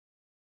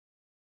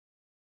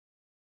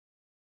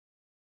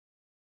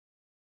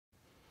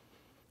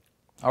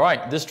All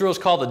right, this drill is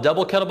called the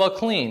double kettlebell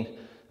clean.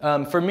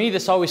 For me,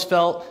 this always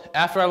felt,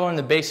 after I learned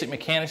the basic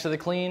mechanics of the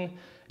clean,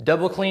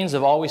 double cleans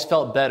have always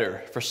felt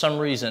better for some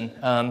reason.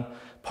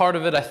 Part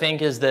of it, I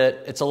think, is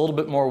that it's a little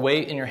bit more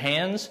weight in your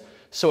hands,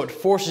 so it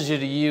forces you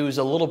to use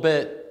a little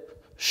bit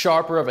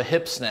sharper of a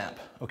hip snap,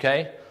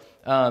 okay?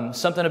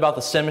 Something about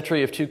the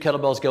symmetry of two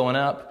kettlebells going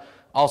up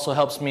also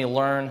helps me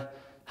learn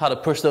how to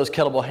push those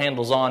kettlebell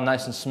handles on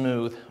nice and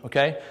smooth,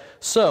 okay?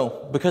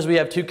 So, because we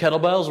have two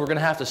kettlebells, we're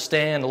gonna have to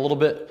stand a little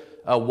bit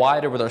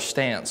wider with our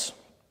stance.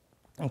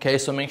 Okay,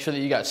 so make sure that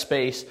you got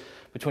space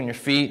between your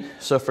feet.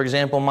 So for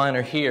example, mine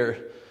are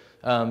here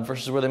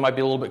versus where they might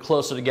be a little bit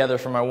closer together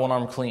for my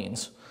one-arm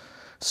cleans.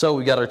 So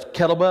we got our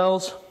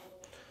kettlebells.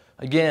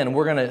 Again,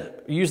 we're gonna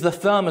use the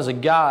thumb as a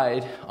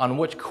guide on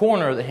which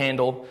corner of the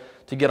handle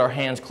to get our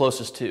hands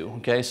closest to.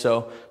 Okay,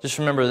 so just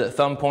remember that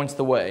thumb points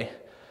the way.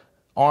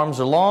 Arms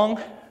are long.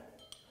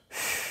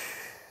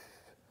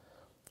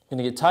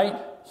 Gonna get tight.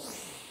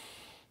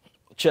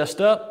 Chest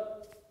up.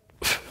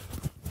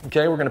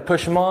 Okay, we're gonna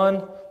push them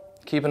on,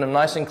 keeping them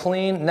nice and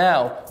clean.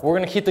 Now, we're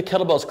gonna keep the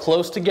kettlebells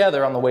close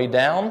together on the way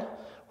down.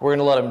 We're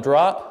gonna let them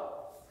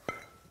drop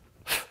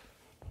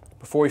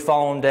before we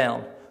follow them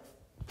down.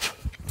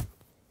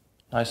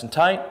 Nice and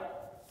tight.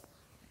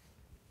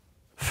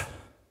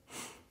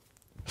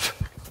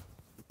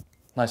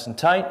 Nice and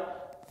tight.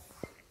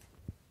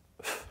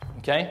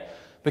 Okay,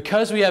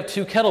 because we have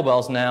two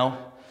kettlebells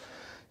now,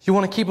 you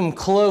wanna keep them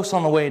close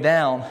on the way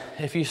down.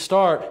 If you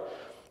start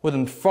with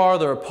them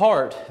farther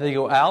apart, they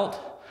go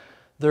out,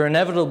 they're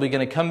inevitably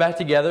gonna come back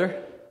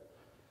together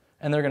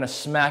and they're gonna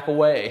smack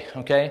away,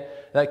 okay?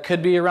 That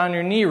could be around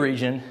your knee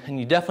region, and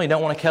you definitely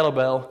don't want a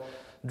kettlebell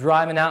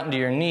driving out into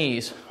your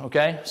knees,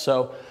 okay?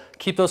 So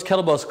keep those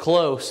kettlebells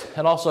close.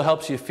 It also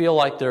helps you feel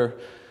like they're,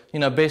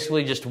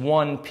 basically just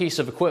one piece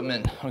of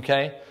equipment,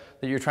 okay,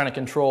 that you're trying to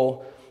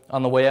control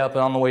on the way up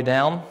and on the way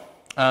down.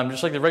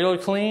 Just like the regular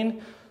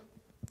clean,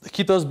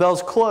 keep those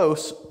bells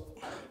close,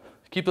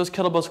 keep those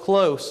kettlebells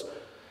close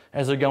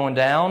as they're going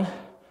down.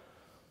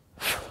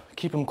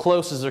 Keep them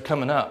close as they're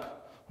coming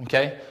up,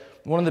 okay?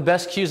 One of the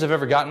best cues I've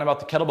ever gotten about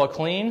the kettlebell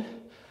clean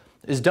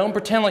is don't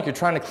pretend like you're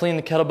trying to clean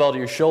the kettlebell to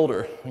your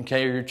shoulder,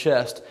 okay, or your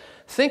chest.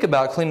 Think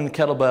about cleaning the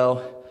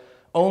kettlebell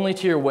only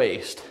to your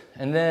waist.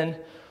 And then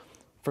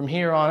from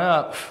here on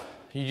up,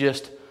 you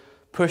just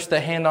push the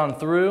hand on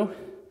through,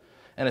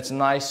 and it's a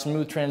nice,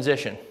 smooth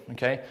transition,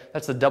 okay?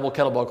 That's the double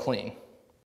kettlebell clean.